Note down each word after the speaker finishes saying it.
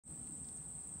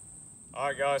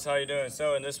Alright guys, how you doing?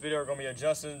 So in this video we're going to be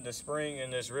adjusting the spring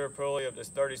in this rear pulley of this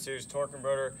 32's torque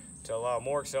converter to allow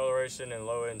more acceleration and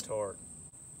low end torque.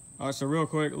 Alright, so real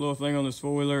quick, a little thing on this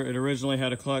four-wheeler. It originally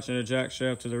had a clutch and a jack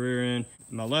shaft to the rear end.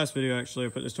 In my last video actually I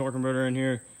put this torque converter in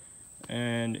here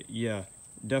and yeah,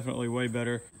 definitely way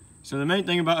better. So the main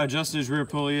thing about adjusting this rear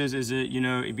pulley is that, you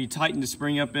know, if you tighten the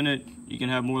spring up in it, you can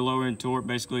have more lower end torque.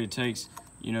 Basically it takes,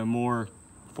 you know, more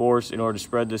force in order to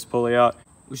spread this pulley out.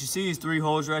 What you see is 3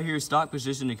 holes right here. Stock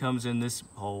position, it comes in this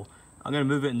hole. I'm gonna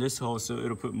move it in this hole so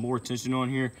it'll put more tension on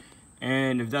here.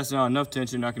 And if that's not enough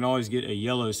tension, I can always get a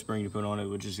yellow spring to put on it,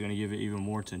 which is gonna give it even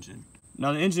more tension.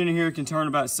 Now the engine in here can turn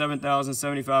about 7,000,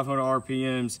 7,500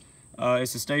 RPMs.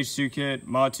 It's a stage 2 kit,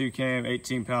 mod 2 cam,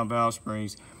 18-pound valve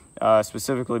springs.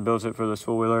 Specifically built it for this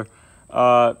four-wheeler.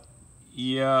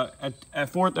 Yeah, at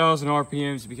 4,000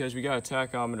 RPMs, because we got a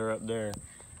tachometer up there,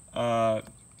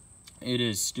 it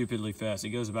is stupidly fast. It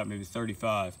goes about maybe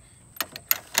 35.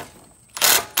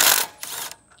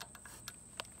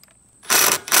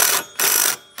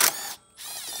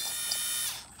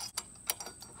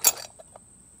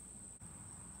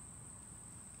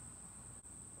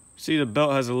 See, the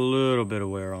belt has a little bit of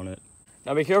wear on it.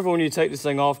 Now be careful when you take this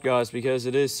thing off, guys, because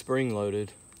it is spring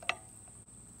loaded.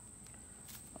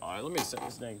 All right, let me set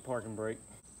this dang parking brake.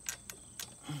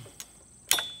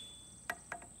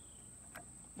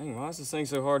 Dang, why is this thing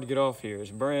so hard to get off here? It's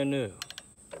brand new.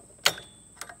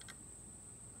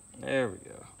 There we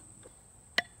go.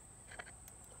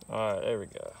 All right, there we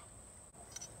go.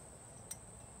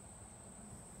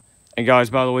 And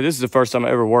guys, by the way, this is the first time I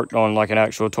ever worked on like an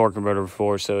actual torque converter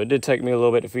before, so it did take me a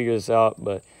little bit to figure this out,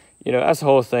 but you know, that's the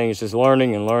whole thing. It's just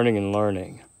learning and learning and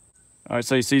learning. All right,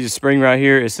 so you see the spring right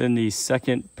here. It's in the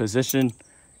second position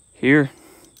here.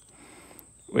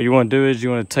 What you want to do is you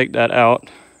want to take that out.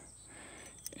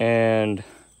 And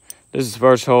this is the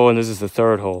first hole and this is the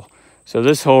third hole. So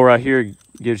this hole right here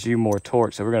gives you more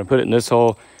torque. So we're going to put it in this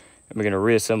hole and we're going to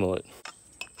reassemble it.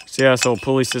 See how this whole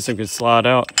pulley system can slide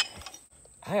out?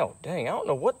 Ow, dang, I don't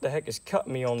know what the heck is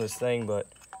cutting me on this thing, but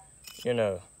you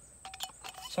know,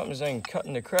 something's ain't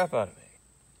cutting the crap out of me.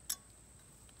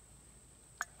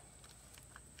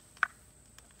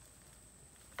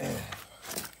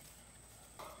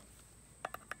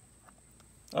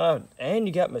 And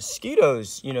you got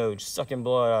mosquitoes, you know, sucking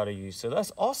blood out of you. So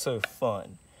that's also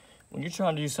fun when you're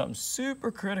trying to do something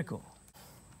super critical.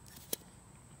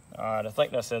 All right, I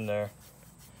think that's in there.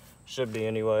 Should be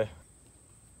anyway.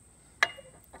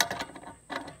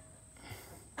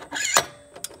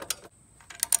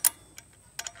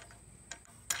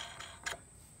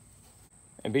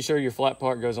 And be sure your flat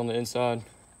part goes on the inside.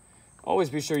 Always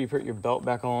be sure you put your belt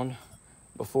back on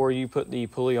before you put the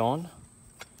pulley on,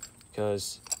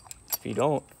 because if you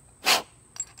don't,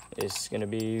 it's gonna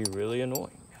be really annoying.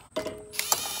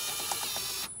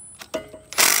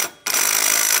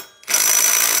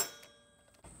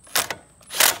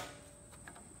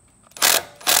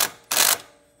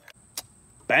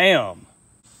 Bam!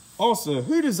 Also,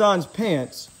 who designs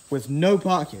pants with no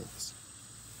pockets?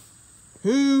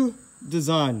 Who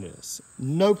designed this?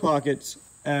 No pockets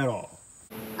at all.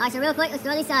 All right, so real quick, let's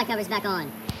throw these side covers back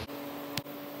on.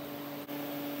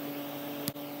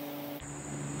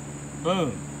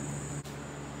 Boom.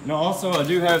 Now also I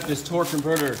do have this torque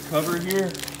converter cover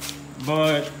here,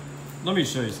 but let me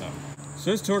show you something. So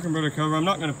this torque converter cover, I'm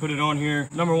not going to put it on here.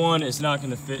 Number one, it's not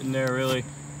going to fit in there really.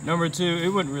 Number two, it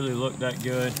wouldn't really look that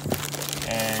good.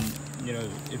 And you know,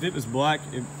 if it was black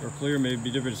or clear, maybe it'd be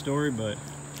a different story, but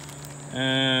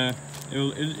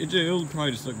it'll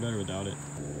probably just look better without it.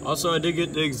 Also, I did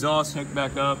get the exhaust hooked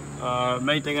back up.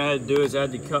 Main thing I had to do is I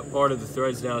had to cut part of the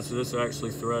threads down so this will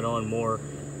actually thread on more.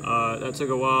 That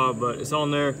took a while, but it's on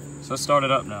there, so let's start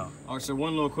it up now. All right, so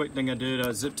one little quick thing I did,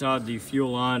 I zip tied the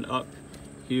fuel line up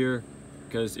here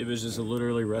because it was just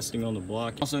literally resting on the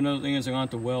block. Also, another thing is I'm gonna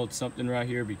have to weld something right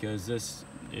here because this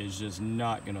is just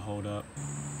not gonna hold up.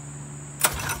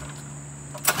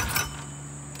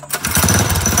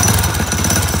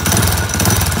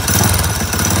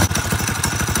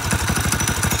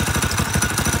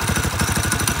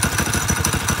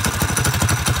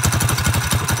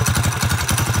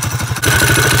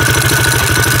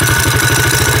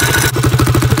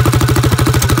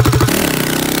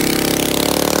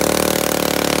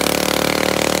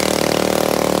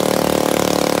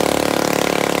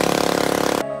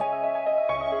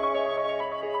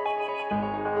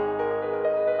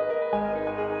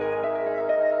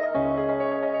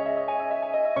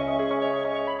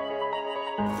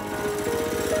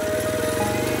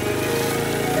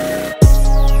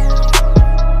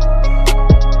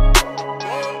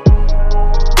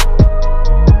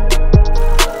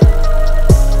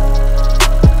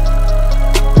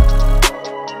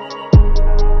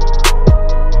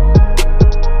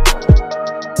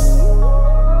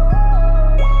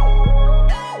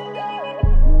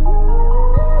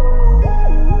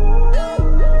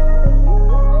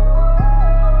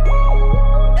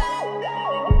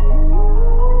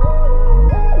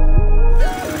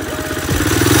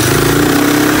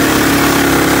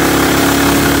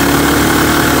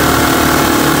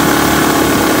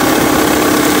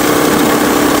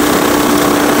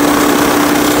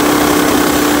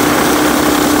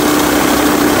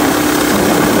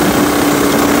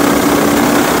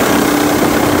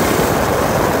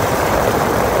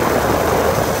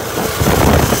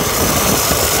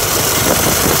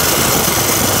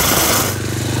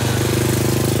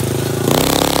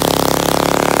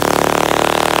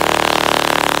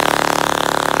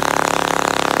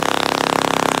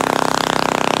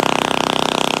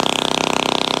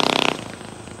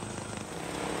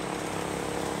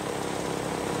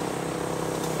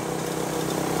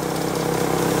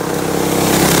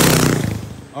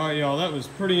 that was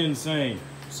pretty insane.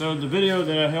 So the video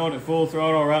that I held at full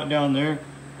throttle right down there,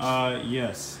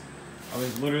 yes. I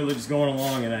was literally just going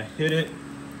along and I hit it,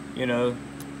 you know,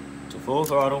 to full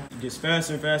throttle. It gets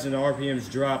faster and faster, and the RPMs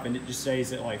drop, and it just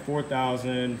stays at like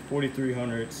 4,000,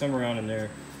 4,300, somewhere around in there.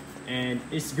 And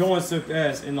it's going so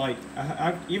fast, and like,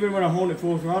 even when I hold it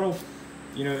full throttle,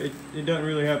 you know, it doesn't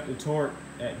really have the torque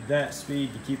at that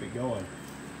speed to keep it going.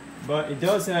 But it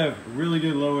does have really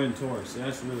good low end torque, so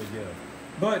that's really good.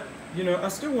 But, you know, I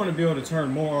still want to be able to turn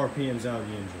more RPMs out of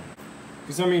the engine.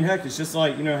 Because, I mean, heck, it's just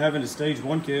like, you know, having a stage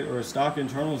 1 kit or a stock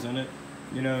internals in it.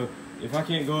 You know, if I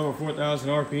can't go over 4,000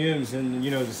 RPMs, then, you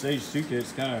know, the stage 2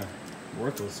 kit's kind of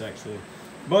worthless, actually.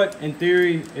 But, in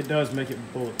theory, it does make it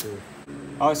bulletproof.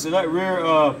 Alright, so that rear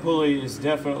pulley is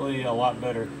definitely a lot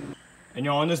better. And,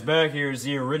 y'all, on this back here is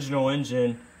the original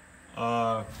engine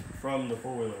from the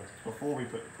four-wheeler before we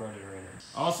put the Predator in it.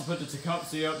 I also put the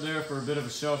Tecumseh up there for a bit of a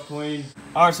shelf clean.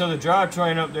 Alright, so the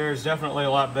drivetrain up there is definitely a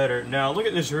lot better. Now, look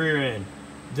at this rear end.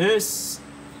 This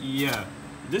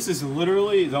is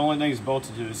literally the only thing that's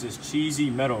bolted to is this cheesy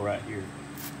metal right here.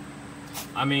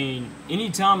 I mean,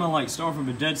 anytime I like start from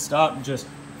a dead stop and just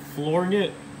flooring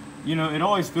it, you know, it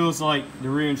always feels like the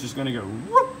rear end's just gonna go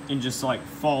whoop and just like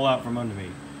fall out from under me.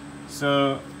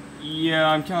 So, yeah,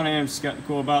 I'm kind of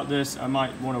skeptical about this. I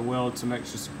might want to weld some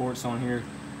extra supports on here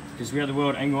because we have to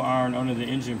weld angle iron under the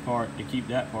engine part to keep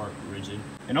that part rigid.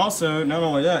 And also, not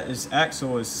only that, this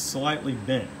axle is slightly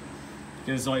bent.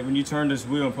 Because like when you turn this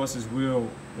wheel, and plus this wheel,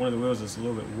 one of the wheels is a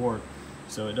little bit warped,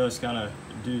 so it does kind of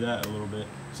do that a little bit.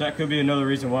 So that could be another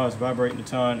reason why it's vibrating a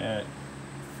ton at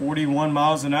 41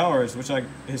 miles an hour, which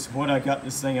is what I got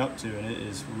this thing up to, and it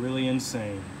is really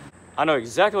insane. I know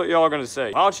exactly what y'all are gonna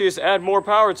say. Why don't you just add more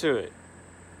power to it?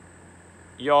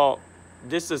 Y'all,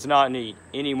 this does not need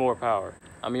any more power.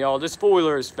 I mean, y'all, this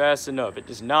four-wheeler is fast enough. It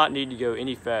does not need to go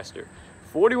any faster.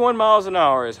 41 miles an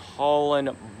hour is hauling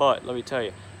butt, let me tell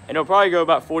you. And it'll probably go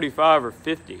about 45 or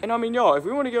 50. And I mean, y'all, if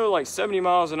we want to go like 70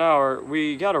 miles an hour,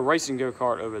 we got a racing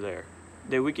go-kart over there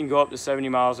that we can go up to 70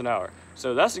 miles an hour.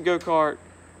 So that's a go-kart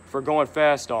for going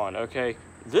fast on, okay?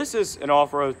 This is an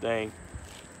off-road thing.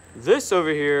 This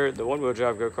over here, the one-wheel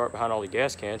drive go-kart behind all the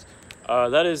gas cans,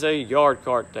 that is a yard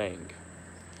cart thing.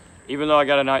 Even though I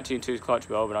got a 19-tooth clutch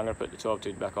bell, but I'm gonna put the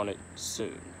 12-tooth back on it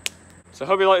soon. So I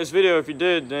hope you liked this video. If you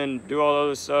did, then do all the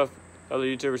other stuff other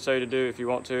YouTubers say to do if you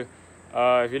want to.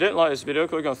 If you didn't like this video,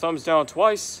 click on thumbs down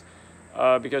twice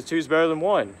because 2's better than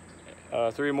 1.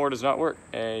 3 or more does not work.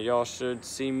 And y'all should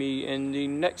see me in the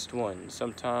next one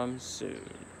sometime soon.